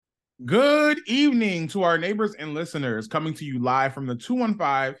Good evening to our neighbors and listeners coming to you live from the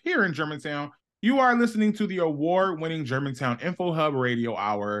 215 here in Germantown. You are listening to the award-winning Germantown Info Hub Radio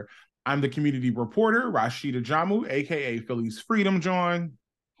Hour. I'm the community reporter, Rashida Jamu, aka Philly's Freedom John.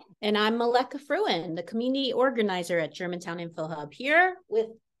 And I'm Maleka Fruin, the community organizer at Germantown Info Hub, here with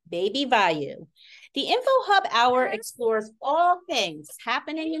Baby Vayu. The Info Hub Hour explores all things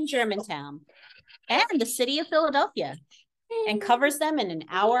happening in Germantown and the city of Philadelphia and covers them in an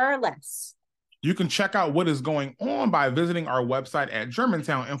hour or less. You can check out what is going on by visiting our website at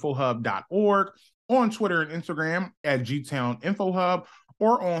germantowninfohub.org, on Twitter and Instagram at GTownInfoHub,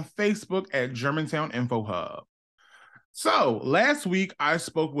 or on Facebook at Germantown Info Hub. So, last week, I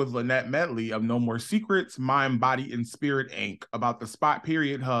spoke with Lynette Medley of No More Secrets, Mind, Body, and Spirit, Inc. about the Spot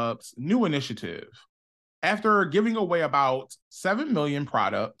Period Hub's new initiative. After giving away about 7 million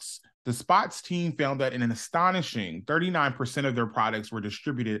products, the Spots team found that an astonishing 39% of their products were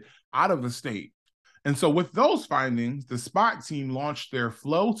distributed out of the state. And so with those findings, the Spot team launched their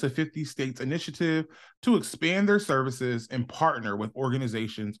Flow to 50 States initiative to expand their services and partner with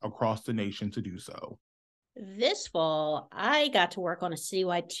organizations across the nation to do so. This fall, I got to work on a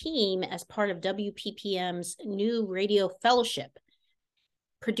citywide team as part of WPPM's new radio fellowship,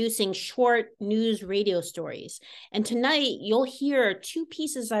 producing short news radio stories. And tonight, you'll hear two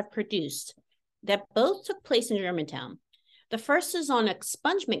pieces I've produced that both took place in Germantown. The first is on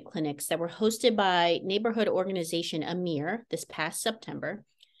expungement clinics that were hosted by neighborhood organization Amir this past September.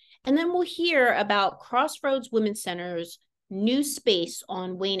 And then we'll hear about Crossroads Women's Center's new space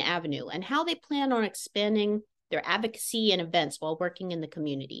on Wayne Avenue and how they plan on expanding their advocacy and events while working in the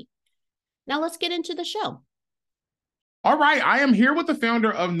community. Now let's get into the show. All right, I am here with the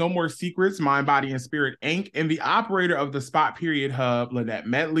founder of No More Secrets, Mind, Body, and Spirit, Inc., and the operator of the Spot Period Hub, Lynette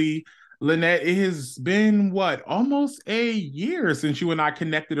Medley. Lynette, it has been, almost a year since you and I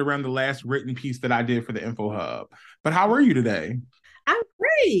connected around the last written piece that I did for the Info Hub. But how are you today? I'm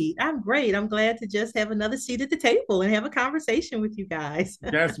great. I'm glad to just have another seat at the table and have a conversation with you guys.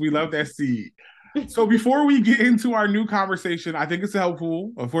 Yes, we love that seat. So before we get into our new conversation, I think it's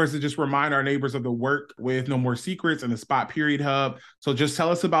helpful, of course, to just remind our neighbors of the work with No More Secrets and the Spot Period Hub. So just tell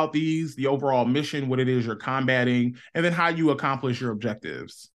us about these, the overall mission, what it is you're combating, and then how you accomplish your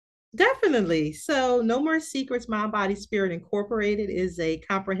objectives. Definitely. So, No More Secrets, Mind, Body, Spirit Incorporated is a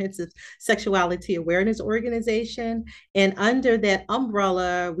comprehensive sexuality awareness organization. And under that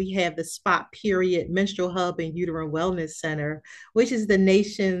umbrella, we have the Spot Period Menstrual Hub and Uterine Wellness Center, which is the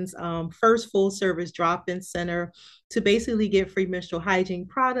nation's first full service drop in center to basically get free menstrual hygiene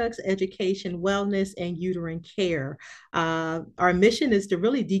products, education, wellness, and uterine care. Our mission is to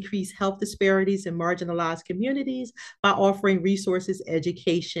really decrease health disparities in marginalized communities by offering resources,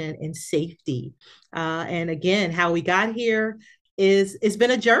 education, and safety. And again, how we got here is it's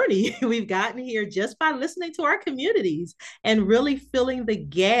been a journey. We've gotten here just by listening to our communities and really filling the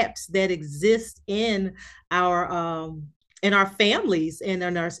gaps that exist in our families and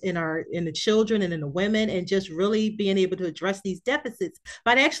in the children and in the women, and just really being able to address these deficits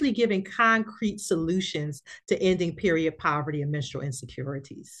by actually giving concrete solutions to ending period poverty and menstrual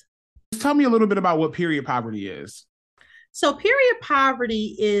insecurities. Tell me a little bit about what period poverty is. So period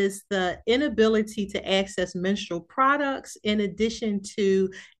poverty is the inability to access menstrual products in addition to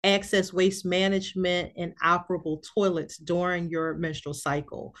access waste management and operable toilets during your menstrual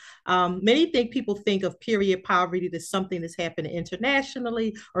cycle. Many people think of period poverty as something that's happening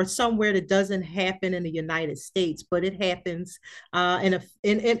internationally or somewhere that doesn't happen in the United States, but it happens and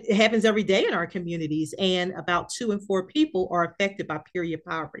it happens every day in our communities, and about 2 in 4 people are affected by period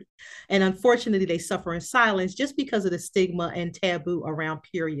poverty. And unfortunately, they suffer in silence just because of the stigma and taboo around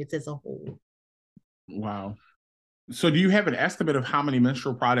periods as a whole. Wow. So do you have an estimate of how many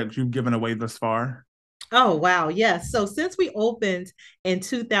menstrual products you've given away thus far? Oh, wow. Yes. So since we opened in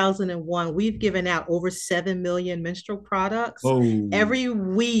 2001, we've given out over 7 million menstrual products. Oh. Every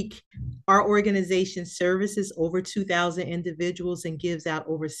week, our organization services over 2,000 individuals and gives out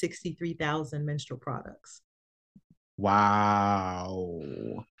over 63,000 menstrual products. Wow.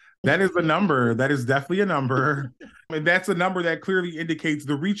 That is a number. That is definitely a number. And that's a number that clearly indicates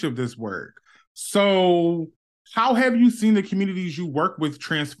the reach of this work. So how have you seen the communities you work with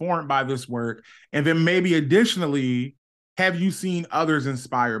transformed by this work? And then maybe additionally, have you seen others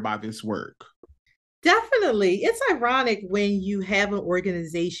inspired by this work? Definitely. It's ironic when you have an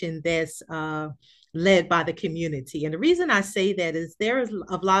organization that's led by the community. And the reason I say that is there's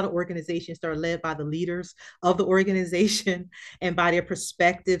a lot of organizations that are led by the leaders of the organization and by their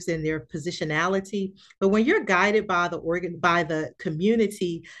perspectives and their positionality. But when you're guided by the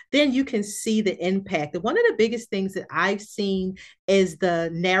community, then you can see the impact. And one of the biggest things that I've seen is the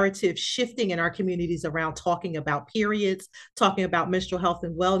narrative shifting in our communities around talking about periods, talking about menstrual health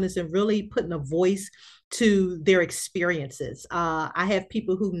and wellness, and really putting a voice to their experiences. I have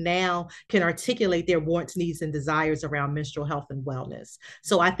people who now can articulate their wants, needs, and desires around menstrual health and wellness.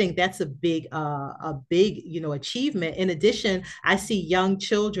 So I think that's a big, achievement. In addition, I see young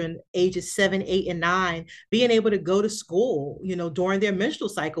children ages 7, 8, and 9 being able to go to school, during their menstrual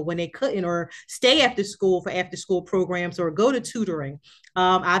cycle when they couldn't, or stay after school for after school programs, or go to tutoring.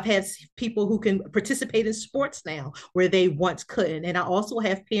 I've had people who can participate in sports now where they once couldn't. And I also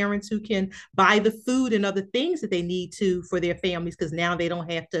have parents who can buy the food and other things that they need to for their families, because now they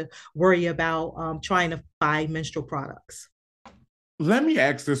don't have to worry about trying to buy menstrual products. Let me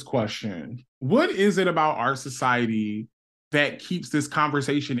ask this question. What is it about our society that keeps this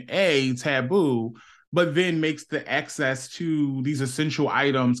conversation taboo, but then makes the access to these essential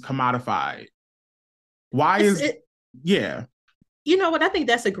items commodified? Why is it? Yeah. You know what? I think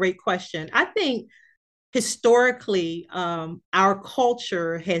that's a great question. I think historically, our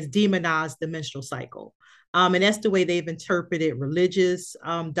culture has demonized the menstrual cycle. And that's the way they've interpreted religious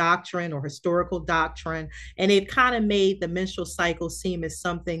doctrine or historical doctrine. And they've kind of made the menstrual cycle seem as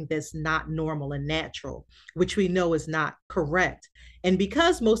something that's not normal and natural, which we know is not correct. And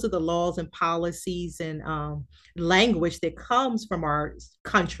because most of the laws and policies and language that comes from our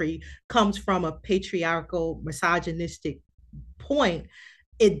country comes from a patriarchal, misogynistic point,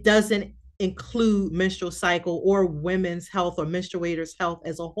 it doesn't include menstrual cycle or women's health or menstruators' health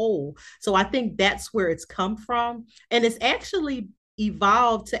as a whole. So I think that's where it's come from. And it's actually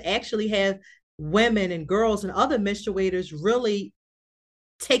evolved to actually have women and girls and other menstruators really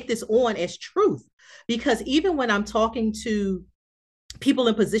take this on as truth. Because even when I'm talking to people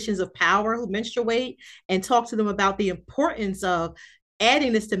in positions of power who menstruate and talk to them about the importance of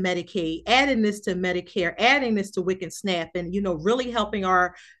adding this to Medicaid, adding this to Medicare, adding this to WIC and SNAP, and really helping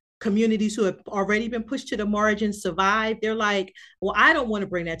our communities who have already been pushed to the margins survive, they're like, well, I don't want to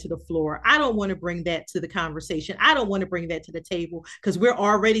bring that to the floor. I don't want to bring that to the conversation. I don't want to bring that to the table because we're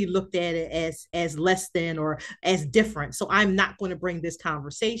already looked at it as less than or as different. So I'm not going to bring this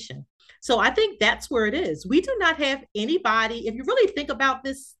conversation. So I think that's where it is. We do not have anybody, if you really think about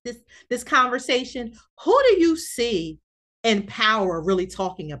this conversation, who do you see in power really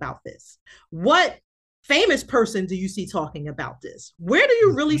talking about this? What famous person do you see talking about this? Where do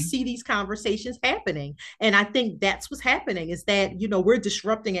you really see these conversations happening? And I think that's what's happening, is that, we're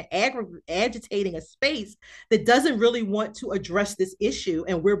disrupting and agitating a space that doesn't really want to address this issue.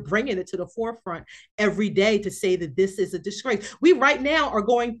 And we're bringing it to the forefront every day to say that this is a disgrace. We right now are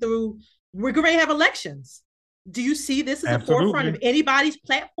we're going to have elections. Do you see this as a forefront of anybody's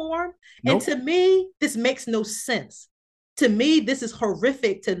platform? Nope. And to me, this makes no sense. To me, this is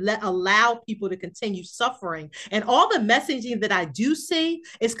horrific to allow people to continue suffering. And all the messaging that I do see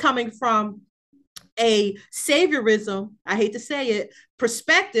is coming from a saviorism, I hate to say it,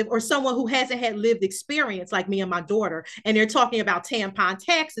 perspective, or someone who hasn't had lived experience like me and my daughter. And they're talking about tampon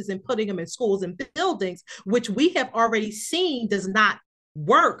taxes and putting them in schools and buildings, which we have already seen does not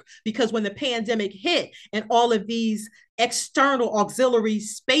work, because when the pandemic hit and all of these external auxiliary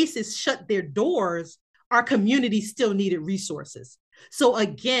spaces shut their doors, our community still needed resources. So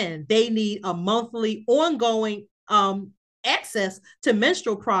again, they need a monthly ongoing access to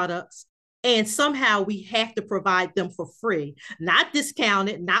menstrual products. And somehow we have to provide them for free, not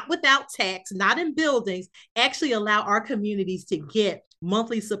discounted, not without tax, not in buildings, actually allow our communities to get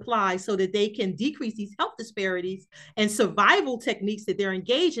monthly supplies so that they can decrease these health disparities and survival techniques that they're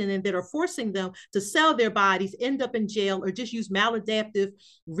engaging in that are forcing them to sell their bodies, end up in jail, or just use maladaptive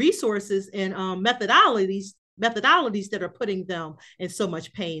resources and methodologies that are putting them in so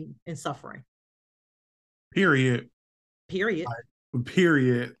much pain and suffering. Period.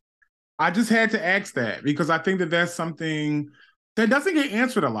 I just had to ask that because I think that that's something that doesn't get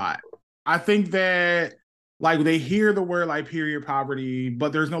answered a lot. I think that they hear the word period poverty,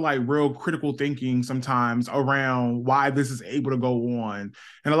 but there's no real critical thinking sometimes around why this is able to go on.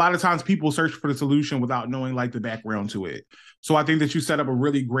 And a lot of times people search for the solution without knowing the background to it. So I think that you set up a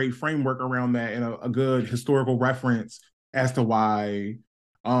really great framework around that and a good historical reference as to why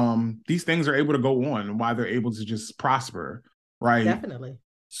these things are able to go on and why they're able to just prosper. Right. Definitely.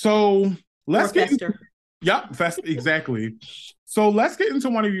 So let's get into, exactly. So let's get into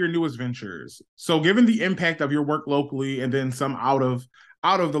one of your newest ventures. So given the impact of your work locally and then some out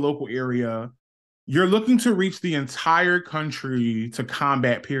of the local area, You're looking to reach the entire country to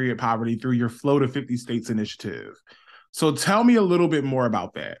combat period poverty through your Flow to 50 States initiative. So tell me a little bit more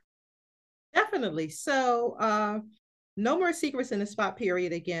about that. Definitely. So, no more secrets in the Spot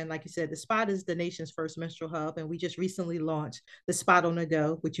period. Again, like you said, the Spot is the nation's first menstrual hub, and we just recently launched the Spot on the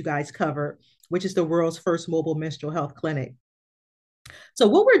Go, which you guys covered, which is the world's first mobile menstrual health clinic. So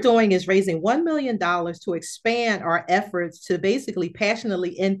what we're doing is raising $1 million to expand our efforts to basically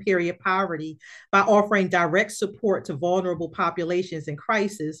passionately end period poverty by offering direct support to vulnerable populations in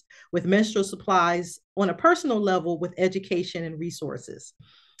crisis with menstrual supplies on a personal level with education and resources.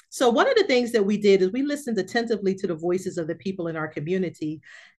 So one of the things that we did is we listened attentively to the voices of the people in our community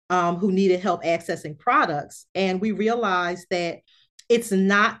who needed help accessing products. And we realized that it's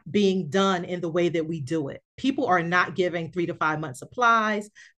not being done in the way that we do it. People are not giving 3 to 5 month supplies.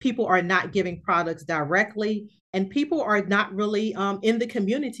 People are not giving products directly. And people are not really in the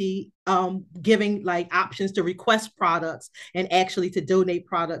community giving like options to request products and actually to donate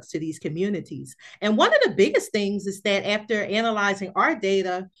products to these communities. And one of the biggest things is that after analyzing our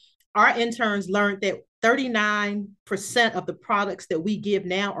data, our interns learned that 39% of the products that we give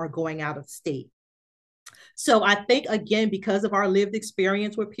now are going out of state. So I think, again, because of our lived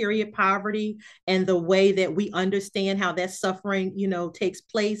experience with period poverty and the way that we understand how that suffering, takes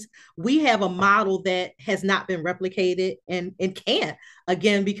place, we have a model that has not been replicated and can't,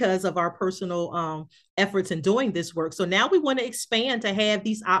 again, because of our personal efforts in doing this work. So now we want to expand to have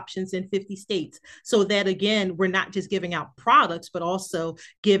these options in 50 states so that, again, we're not just giving out products, but also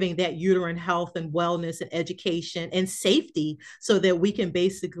giving that uterine health and wellness and education and safety so that we can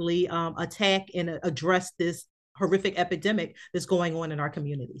basically attack and address this horrific epidemic that's going on in our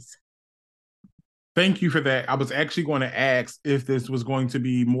communities. Thank you for that. I was actually going to ask if this was going to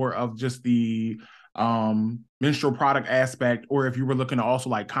be more of just the menstrual product aspect, or if you were looking to also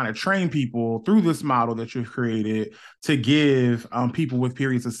like kind of train people through this model that you've created to give people with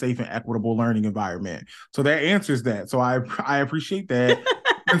periods a safe and equitable learning environment. So that answers that. So I appreciate that.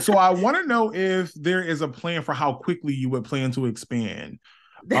 And so I want to know if there is a plan for how quickly you would plan to expand.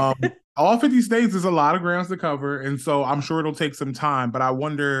 All 50 states is a lot of grounds to cover, and so I'm sure it'll take some time, but I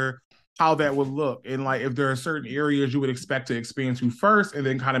wonder how that would look, and like if there are certain areas you would expect to expand to first and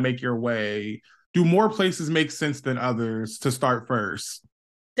then kind of make your way. Do more places make sense than others to start first?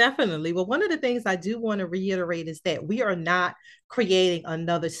 Definitely. Well, one of the things I do want to reiterate is that we are not creating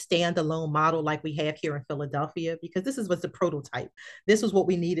another standalone model like we have here in Philadelphia, because this was the prototype. This was what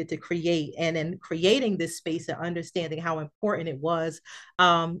we needed to create. And in creating this space and understanding how important it was,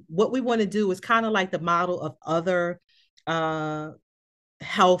 what we want to do is kind of like the model of other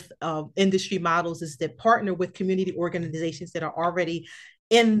health industry models, is that partner with community organizations that are already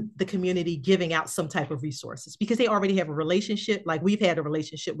in the community giving out some type of resources, because they already have a relationship. Like we've had a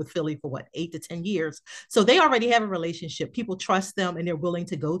relationship with Philly for 8 to 10 years. So they already have a relationship. People trust them and they're willing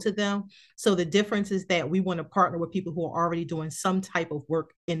to go to them. So the difference is that we want to partner with people who are already doing some type of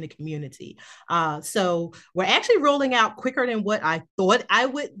work in the community. So we're actually rolling out quicker than what I thought I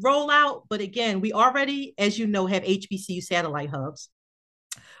would roll out. But again, we already, as you know, have HBCU satellite hubs.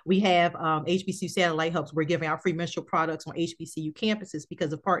 We have HBCU satellite hubs. We're giving out free menstrual products on HBCU campuses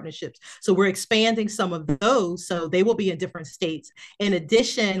because of partnerships. So we're expanding some of those. So they will be in different states. In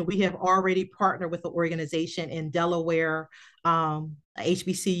addition, we have already partnered with an organization in Delaware,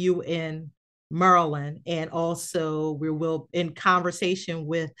 HBCU in Maryland, and also we will in conversation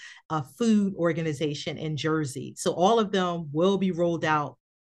with a food organization in Jersey. So all of them will be rolled out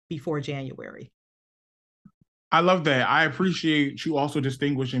before January. I love that. I appreciate you also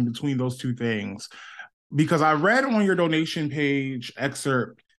distinguishing between those two things, because I read on your donation page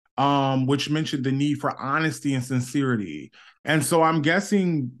excerpt, which mentioned the need for honesty and sincerity. And so I'm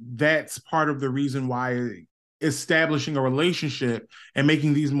guessing that's part of the reason why establishing a relationship and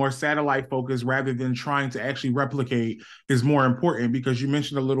making these more satellite focused rather than trying to actually replicate is more important, because you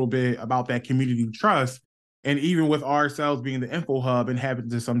mentioned a little bit about that community trust. And even with ourselves being the info hub and having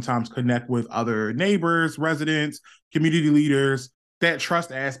to sometimes connect with other neighbors, residents, community leaders, that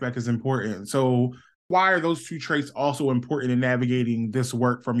trust aspect is important. So why are those two traits also important in navigating this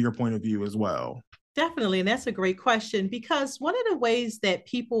work from your point of view as well? Definitely. And that's a great question, because one of the ways that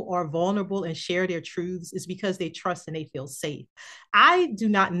people are vulnerable and share their truths is because they trust and they feel safe. I do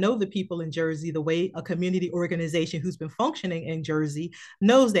not know the people in Jersey the way a community organization who's been functioning in Jersey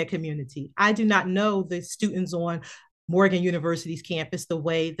knows that community. I do not know the students on Morgan University's campus the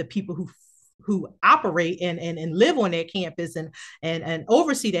way the people who operate and live on that campus and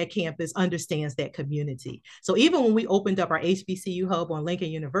oversee that campus understands that community. So even when we opened up our HBCU hub on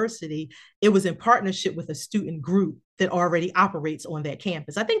Lincoln University, it was in partnership with a student group that already operates on that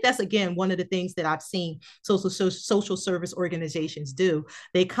campus. I think that's, again, one of the things that I've seen social service organizations do.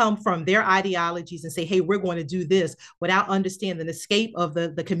 They come from their ideologies and say, hey, we're going to do this, without understanding the scape of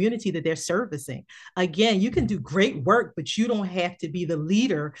the community that they're servicing. Again, you can do great work, but you don't have to be the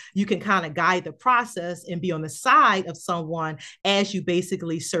leader. You can kind of guide the process and be on the side of someone as you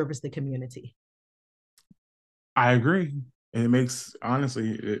basically service the community. I agree. And it makes,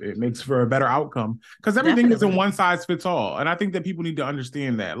 honestly, it makes for a better outcome, because everything isn't one size fits all. And I think that people need to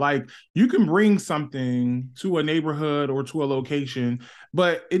understand that. Like, you can bring something to a neighborhood or to a location,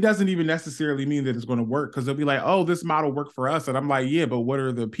 but it doesn't even necessarily mean that it's going to work, because they'll be like, oh, this model worked for us. And I'm like, yeah, but what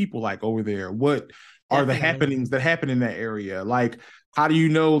are the people like over there? What are the happenings that happen in that area? Like, how do you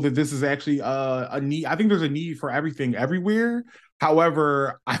know that this is actually a need? I think there's a need for everything everywhere.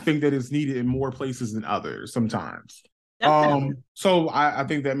 However, I think that it's needed in more places than others sometimes. So I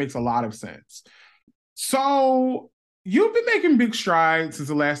think that makes a lot of sense. So you've been making big strides since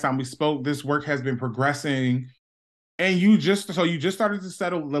the last time we spoke. This work has been progressing, and you just started to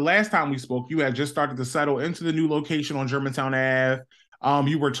settle. The last time we spoke, you had just started to settle into the new location on Germantown Ave.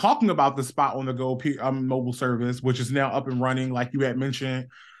 You were talking about the Spot on the Go mobile service, which is now up and running, like you had mentioned.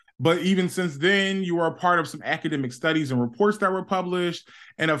 But even since then, you were a part of some academic studies and reports that were published.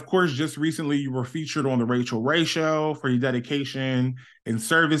 And of course, just recently, you were featured on The Rachel Ray Show for your dedication and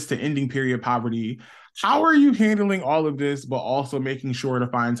service to ending period poverty. How are you handling all of this, but also making sure to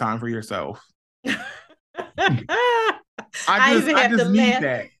find time for yourself? I just need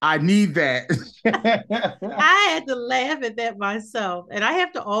that. I need that. I had to laugh at that myself. And I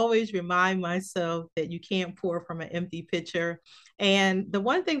have to always remind myself that you can't pour from an empty pitcher. And the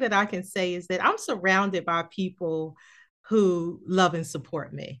one thing that I can say is that I'm surrounded by people who love and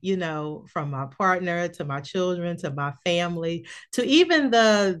support me, you know, from my partner to my children to my family to even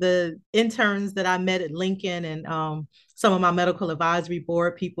the interns that I met at Lincoln and some of my medical advisory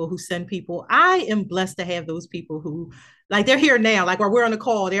board people who send people. I am blessed to have those people who, like, they're here now, like while we're on the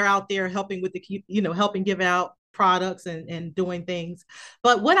call, they're out there helping with the, you know, helping give out products and doing things.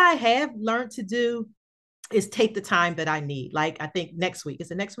 But what I have learned to do is take the time that I need. Like, I think next week, is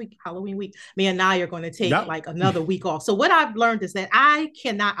it next week, Halloween week? Me and I are going to take like another week off. So what I've learned is that I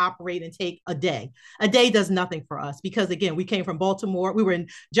cannot operate and take a day. A day does nothing for us because, again, we came from Baltimore. We were in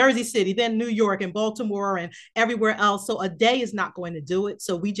Jersey City, then New York and Baltimore and everywhere else. So a day is not going to do it.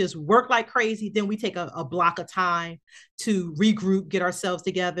 So we just work like crazy. Then we take a block of time to regroup, get ourselves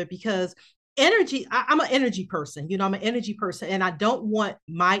together, because energy, I'm an energy person. You know, I'm an energy person, and I don't want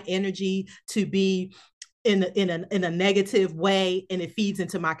my energy to be in a negative way, and it feeds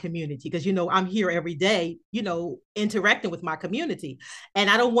into my community, because, you know, I'm here every day, you know, interacting with my community, and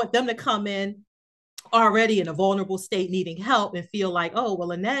I don't want them to come in already in a vulnerable state needing help and feel like, oh,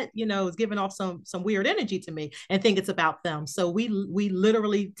 well, Annette, you know, is giving off some weird energy to me and think it's about them. So we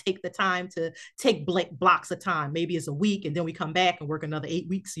literally take the time to take blocks of time. Maybe it's a week, and then we come back and work another 8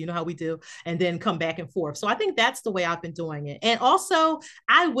 weeks, you know how we do, and then come back and forth. So I think that's the way I've been doing it. And also,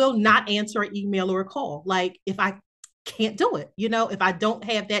 I will not answer an email or a call. Like, if I can't do it, you know, if I don't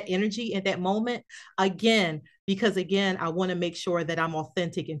have that energy at that moment, again, because again, I want to make sure that I'm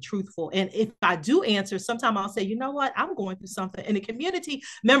authentic and truthful. And if I do answer, sometimes I'll say, you know what, I'm going through something, and the community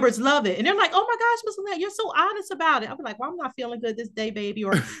members love it. And they're like, oh my gosh, Ms. Lynette, you're so honest about it. I'll be like, well, I'm not feeling good this day, baby,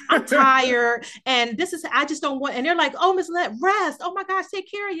 or I'm tired. And this is, I just don't want, and they're like, oh, Ms. Lynette, rest. Oh my gosh,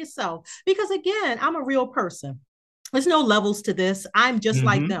 take care of yourself. Because again, I'm a real person. There's no levels to this. I'm just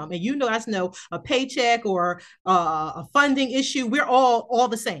like them. And you know, that's no a paycheck or a funding issue. We're all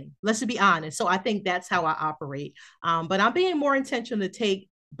the same. Let's just be honest. So I think that's how I operate. But I'm being more intentional to take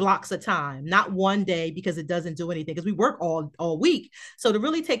blocks of time, not one day, because it doesn't do anything, because we work all week. So to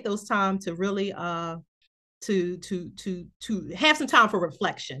really take those time to really to have some time for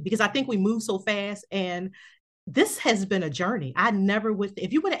reflection, because I think we move so fast, and this has been a journey. I never would,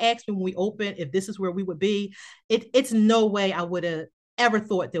 if you would have asked me when we opened, if this is where we would be, it's no way I would have ever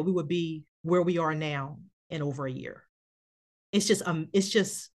thought that we would be where we are now in over a year. It's just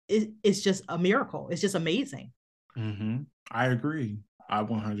a miracle. It's just amazing. I agree. I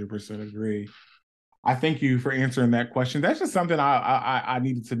 100% agree. I thank you for answering that question. That's just something I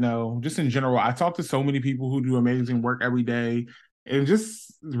needed to know. Just in general, I talk to so many people who do amazing work every day. And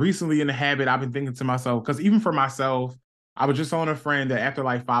just recently in the habit, I've been thinking to myself, because even for myself, I was just on a friend that after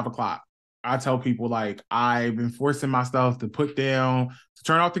like 5 o'clock, I tell people, like, I've been forcing myself to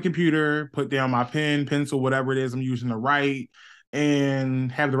turn off the computer, put down my pen, pencil, whatever it is I'm using to write,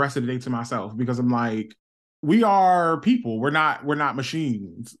 and have the rest of the day to myself, because I'm like, we are people. We're not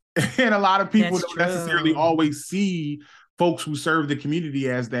machines. And a lot of people don't necessarily always see folks who serve the community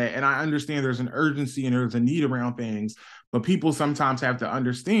as that. And I understand there's an urgency and there's a need around things, but people sometimes have to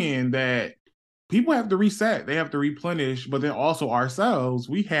understand that people have to reset, they have to replenish, but then also ourselves,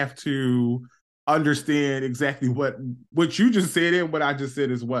 we have to understand exactly what you just said and what I just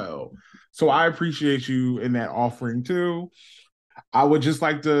said as well. So I appreciate you in that offering too. I would just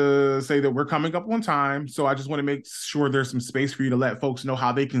like to say that we're coming up on time. So I just want to make sure there's some space for you to let folks know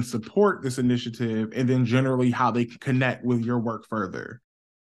how they can support this initiative and then generally how they can connect with your work further.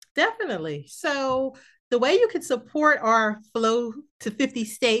 Definitely. So the way you can support our flow to 50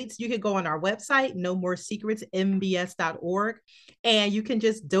 states, you can go on our website, nomoresecretsmbs.org, and you can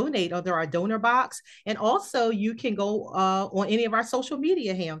just donate under our donor box. And also you can go on any of our social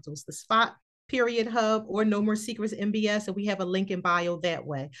media handles, the Spot Period Hub or No More Secrets MBS, and we have a link in bio that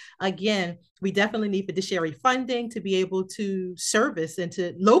way. Again, we definitely need fiduciary funding to be able to service and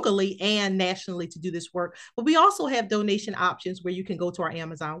to locally and nationally to do this work. But we also have donation options where you can go to our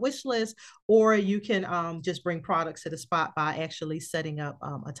Amazon wish list, or you can just bring products to the spot by actually setting up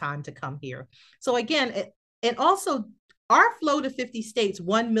a time to come here. So again, and also our Flow to 50 States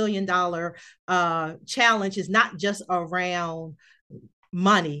 $1 million challenge is not just around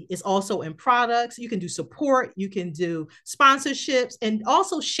money. Is also in products. You can do support, you can do sponsorships, and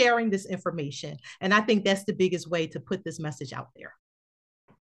also sharing this information. And I think that's the biggest way to put this message out there.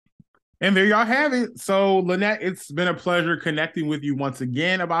 And there y'all have it. So Lynette, it's been a pleasure connecting with you once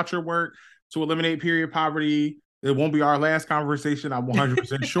again about your work to eliminate period poverty. It won't be our last conversation. I'm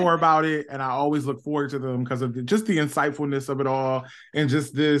 100% sure about it. And I always look forward to them because of just the insightfulness of it all and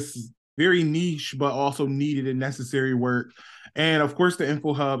just this very niche, but also needed and necessary work. And of course, the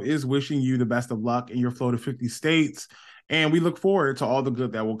Info Hub is wishing you the best of luck in your flow to 50 states. And we look forward to all the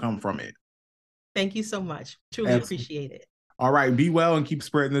good that will come from it. Thank you so much. Truly appreciate it. All right. Be well and keep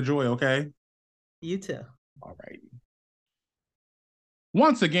spreading the joy, okay? You too. All right.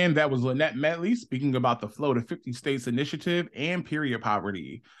 Once again, that was Lynette Medley speaking about the Flow to 50 States initiative and period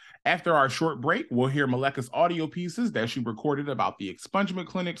poverty. After our short break, we'll hear Maleka's audio pieces that she recorded about the expungement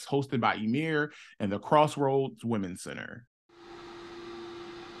clinics hosted by Emir and the Crossroads Women's Center.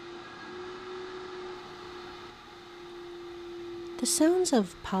 The sounds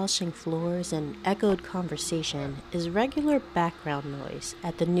of polishing floors and echoed conversation is regular background noise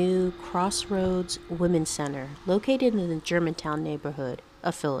at the new Crossroads Women's Center located in the Germantown neighborhood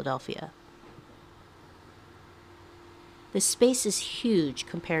of Philadelphia. The space is huge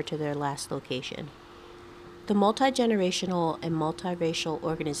compared to their last location. The multi-generational and multiracial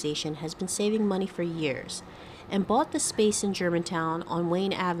organization has been saving money for years and bought the space in Germantown on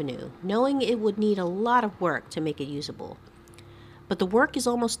Wayne Avenue, knowing it would need a lot of work to make it usable. But the work is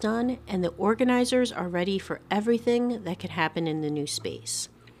almost done, and the organizers are ready for everything that could happen in the new space.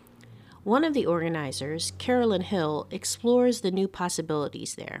 One of the organizers, Carolyn Hill, explores the new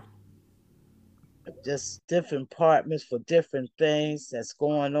possibilities there. Just different apartments for different things that's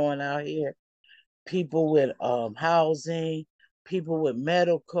going on out here. People with housing, people with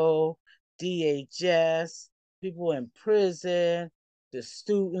medical, DHS, people in prison, the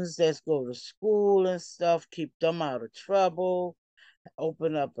students that go to school and stuff, keep them out of trouble.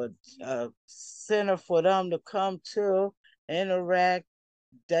 Open up a center for them to come to, interact,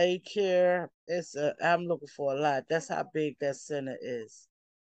 daycare. I'm looking for a lot. That's how big that center is.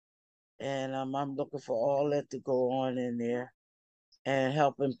 And I'm looking for all that to go on in there and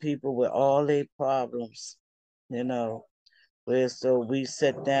helping people with all their problems, so we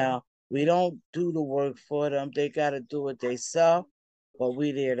sit down. We don't do the work for them. They got to do it themselves, but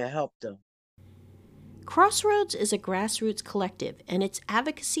we there to help them. Crossroads is a grassroots collective, and its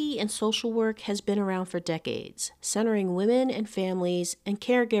advocacy and social work has been around for decades, centering women and families and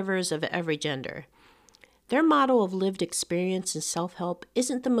caregivers of every gender. Their model of lived experience and self-help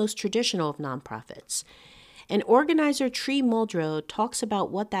isn't the most traditional of nonprofits, and organizer Tree Muldrow talks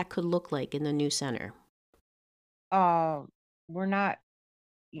about what that could look like in the new center. We're not,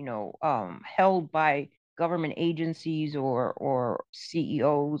 held by government agencies or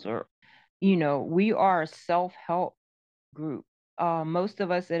CEOs or we are a self-help group. Most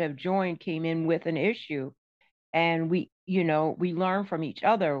of us that have joined came in with an issue, and we learn from each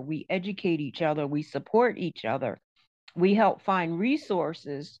other, we educate each other, we support each other, we help find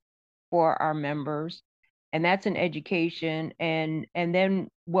resources for our members, and that's an education. And then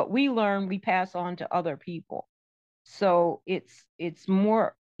what we learn, we pass on to other people. So it's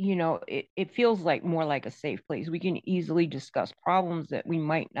more, it feels like more like a safe place. We can easily discuss problems that we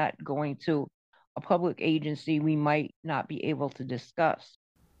might not going to a public agency, we might not be able to discuss.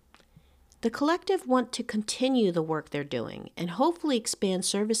 The collective want to continue the work they're doing and hopefully expand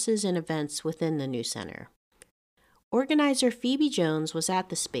services and events within the new center. Organizer Phoebe Jones was at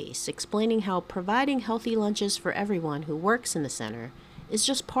the space explaining how providing healthy lunches for everyone who works in the center is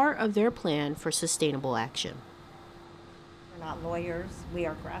just part of their plan for sustainable action. We're not lawyers. We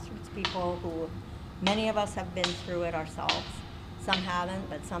are grassroots people who, many of us have been through it ourselves. Some haven't,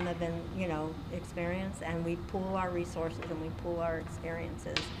 but some have been, experienced, and we pool our resources and we pool our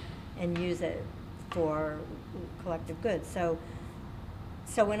experiences and use it for collective good. So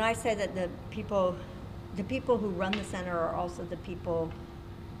when I say that the people who run the center are also the people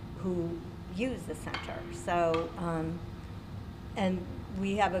who use the center. So, and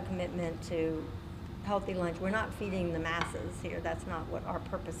we have a commitment to healthy lunch. We're not feeding the masses here. That's not what our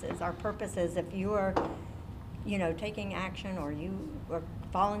purpose is. Our purpose is if you are, taking action or you are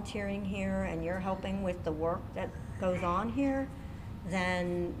volunteering here and you're helping with the work that goes on here,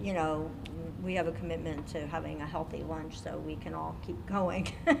 then, we have a commitment to having a healthy lunch so we can all keep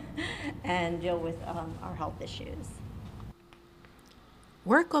going and deal with our health issues.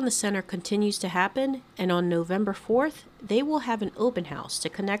 Work on the center continues to happen, and on November 4th, they will have an open house to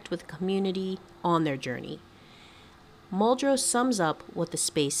connect with the community on their journey. Muldrow sums up what the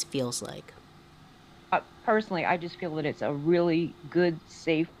space feels like. Personally, I just feel that it's a really good,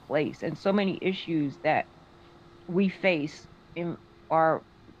 safe place, and so many issues that we face are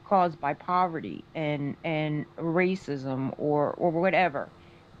caused by poverty and racism or whatever.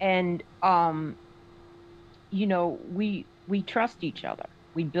 And we trust each other.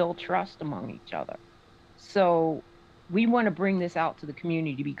 We build trust among each other. So we want to bring this out to the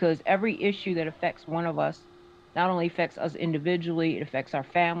community because every issue that affects one of us not only affects us individually, it affects our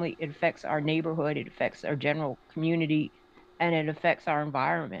family, it affects our neighborhood, it affects our general community, and it affects our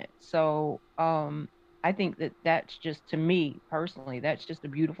environment. So I think that that's just, to me personally, that's just a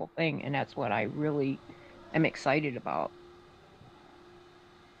beautiful thing. And that's what I really am excited about.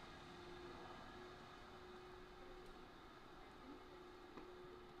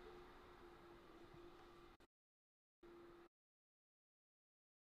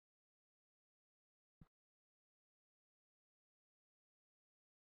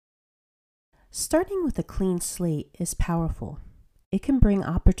 Starting with a clean slate is powerful. It can bring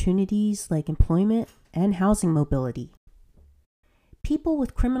opportunities like employment and housing mobility. People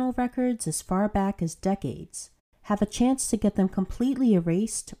with criminal records as far back as decades have a chance to get them completely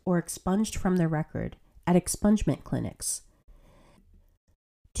erased or expunged from their record at expungement clinics.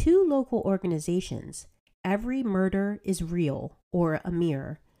 Two local organizations, Every Murder is Real, or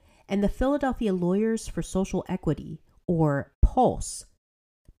AMIR, and the Philadelphia Lawyers for Social Equity, or PULSE,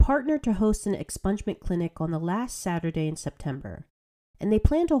 partnered to host an expungement clinic on the last Saturday in September, and they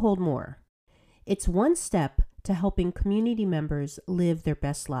plan to hold more. It's one step to helping community members live their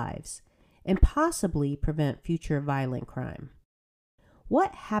best lives and possibly prevent future violent crime.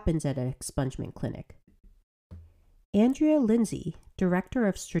 What happens at an expungement clinic? Andrea Lindsay, Director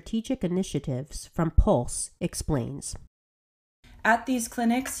of Strategic Initiatives from Pulse, explains. At these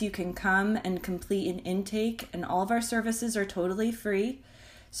clinics, you can come and complete an intake, and all of our services are totally free.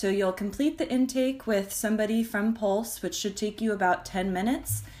 So you'll complete the intake with somebody from Pulse, which should take you about 10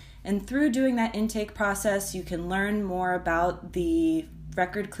 minutes. And through doing that intake process, you can learn more about the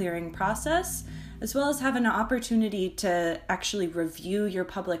record clearing process, as well as have an opportunity to actually review your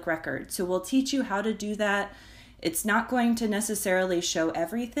public record. So we'll teach you how to do that. It's not going to necessarily show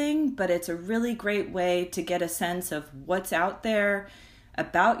everything, but it's a really great way to get a sense of what's out there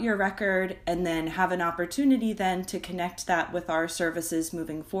about your record, and then have an opportunity then to connect that with our services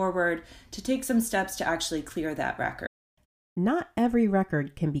moving forward to take some steps to actually clear that record. Not every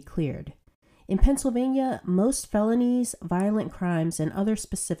record can be cleared. In Pennsylvania, most felonies, violent crimes, and other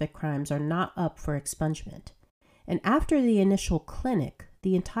specific crimes are not up for expungement. And after the initial clinic,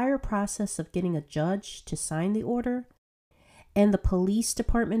 the entire process of getting a judge to sign the order and the police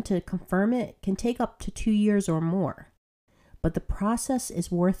department to confirm it can take up to 2 years or more. But the process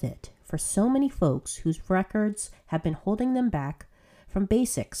is worth it for so many folks whose records have been holding them back from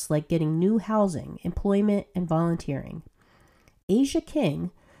basics like getting new housing, employment, and volunteering. Asia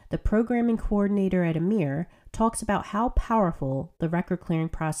King, the programming coordinator at AMIR, talks about how powerful the record clearing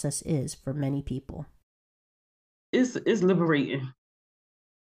process is for many people. It's liberating.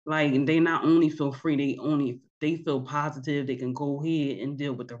 Like, they not only feel free, they feel positive. They can go ahead and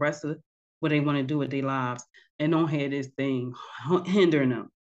deal with the rest of what they want to do with their lives and don't have this thing hindering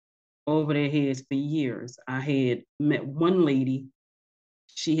them over their heads for years. I had met one lady,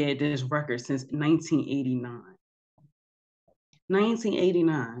 she had this record since 1989.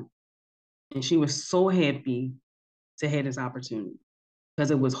 1989. And she was so happy to have this opportunity because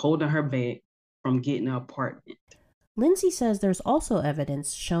it was holding her back from getting an apartment. Lindsay says there's also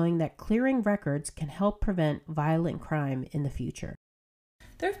evidence showing that clearing records can help prevent violent crime in the future.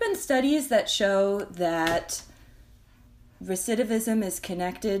 There have been studies that show that recidivism is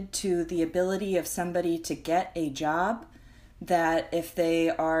connected to the ability of somebody to get a job, that if they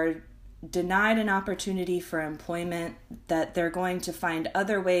are denied an opportunity for employment, that they're going to find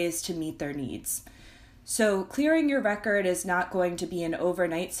other ways to meet their needs. So clearing your record is not going to be an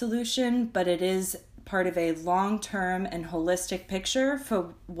overnight solution, but it is part of a long-term and holistic picture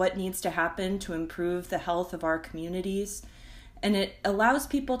for what needs to happen to improve the health of our communities. And it allows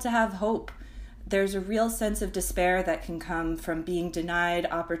people to have hope. There's a real sense of despair that can come from being denied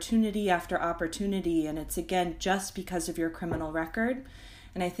opportunity after opportunity, and it's again just because of your criminal record.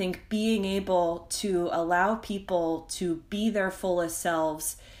 And I think being able to allow people to be their fullest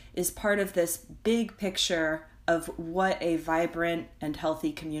selves is part of this big picture of what a vibrant and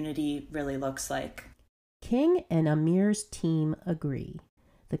healthy community really looks like. King and Amir's team agree.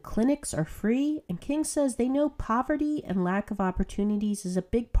 The clinics are free, and King says they know poverty and lack of opportunities is a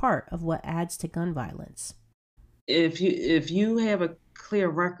big part of what adds to gun violence. If you have a clear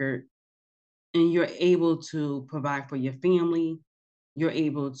record and you're able to provide for your family, you're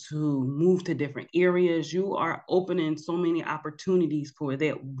able to move to different areas, you are opening so many opportunities for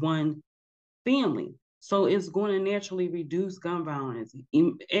that one family. So it's going to naturally reduce gun violence.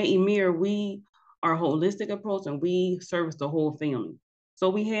 At Emir, we are a holistic approach and we service the whole family. So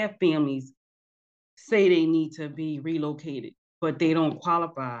we have families say they need to be relocated, but they don't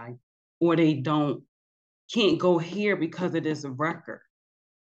qualify or they can't go here because of this record.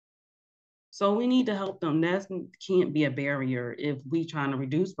 So we need to help them. That can't be a barrier if we trying to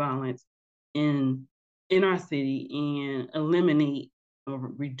reduce violence in our city and eliminate or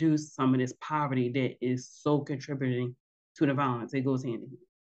reduce some of this poverty that is so contributing to the violence. It goes hand in hand.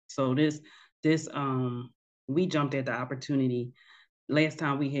 So we jumped at the opportunity. Last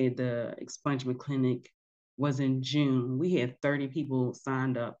time we had the expungement clinic was in June. We had 30 people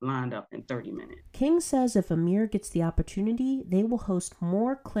lined up in 30 minutes. King says if Amir gets the opportunity, they will host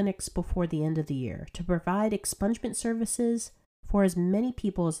more clinics before the end of the year to provide expungement services for as many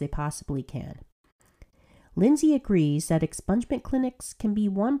people as they possibly can. Lindsay agrees that expungement clinics can be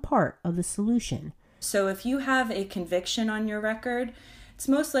one part of the solution. So if you have a conviction on your record, it's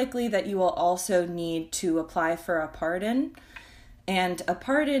most likely that you will also need to apply for a pardon. And a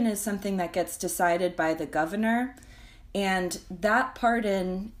pardon is something that gets decided by the governor. And that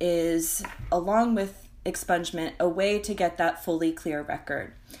pardon is, along with expungement, a way to get that fully clear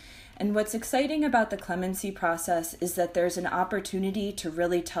record. And what's exciting about the clemency process is that there's an opportunity to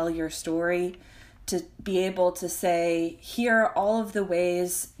really tell your story, to be able to say, here are all of the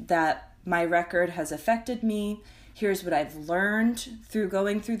ways that my record has affected me. Here's what I've learned through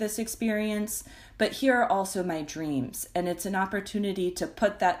going through this experience, but here are also my dreams. And it's an opportunity to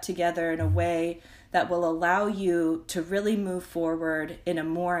put that together in a way that will allow you to really move forward in a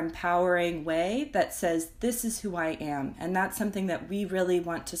more empowering way that says, this is who I am. And that's something that we really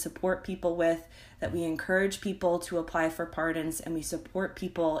want to support people with, that we encourage people to apply for pardons, and we support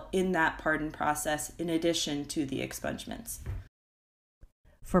people in that pardon process in addition to the expungements.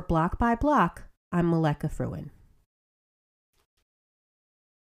 For Block by Block, I'm Maleka Fruin.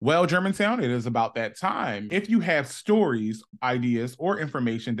 Well, Germantown, it is about that time. If you have stories, ideas, or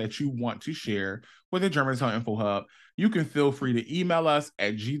information that you want to share with the Germantown Info Hub, you can feel free to email us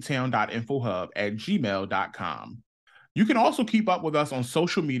at gtown.infohub@gmail.com. You can also keep up with us on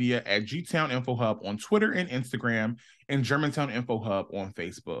social media at Gtown Info Hub on Twitter and Instagram, and Germantown Info Hub on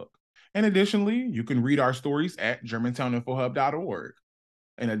Facebook. And additionally, you can read our stories at germantowninfohub.org.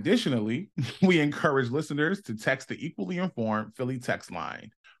 And additionally, we encourage listeners to text the Equally Informed Philly text line,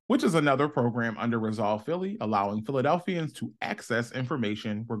 which is another program under Resolve Philly, allowing Philadelphians to access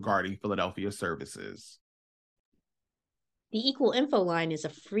information regarding Philadelphia services. The Equal Info Line is a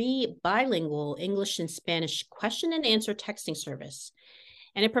free bilingual English and Spanish question and answer texting service,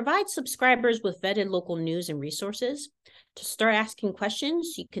 and it provides subscribers with vetted local news and resources. To start asking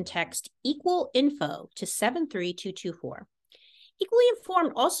questions, you can text Equal Info to 73224. Equally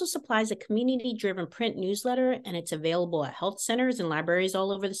Informed also supplies a community-driven print newsletter, and it's available at health centers and libraries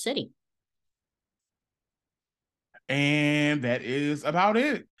all over the city. And that is about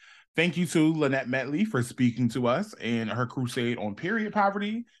it. Thank you to Lynette Metley for speaking to us in her crusade on period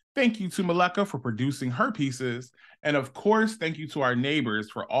poverty. Thank you to Maleka for producing her pieces. And of course, thank you to our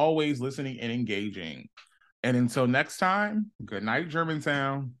neighbors for always listening and engaging. And until next time, good night,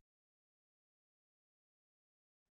 Germantown.